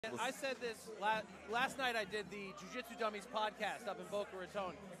I said this last night. I did the Jiu-Jitsu Dummies podcast up in Boca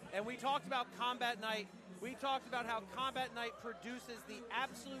Raton, and we talked about Combat Night. We talked about how Combat Night produces the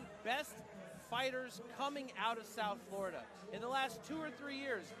absolute best fighters coming out of South Florida. In the last 2 or 3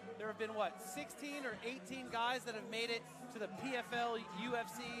 years, there have been, 16 or 18 guys that have made it to the PFL,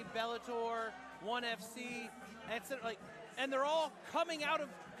 UFC, Bellator, ONE FC, and they're all coming out of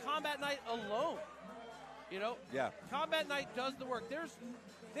Combat Night alone. You know? Yeah. Combat Night does the work.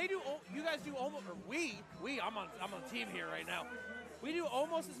 You guys do almost, or I'm on team here right now. We do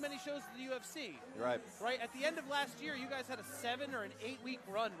almost as many shows as the UFC. You're right. Right? At the end of last year, you guys had a 7 or an 8 week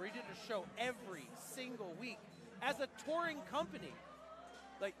run where you did a show every single week as a touring company.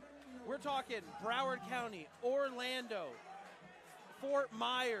 Like, we're talking Broward County, Orlando, Fort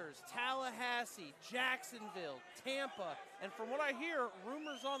Myers, Tallahassee, Jacksonville, Tampa, and from what I hear,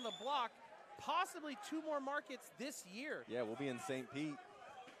 rumors on the block, possibly 2 more markets this year. Yeah, we'll be in St. Pete.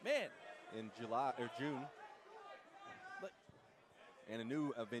 Man. In July or June. But, and a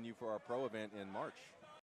new venue for our pro event in March.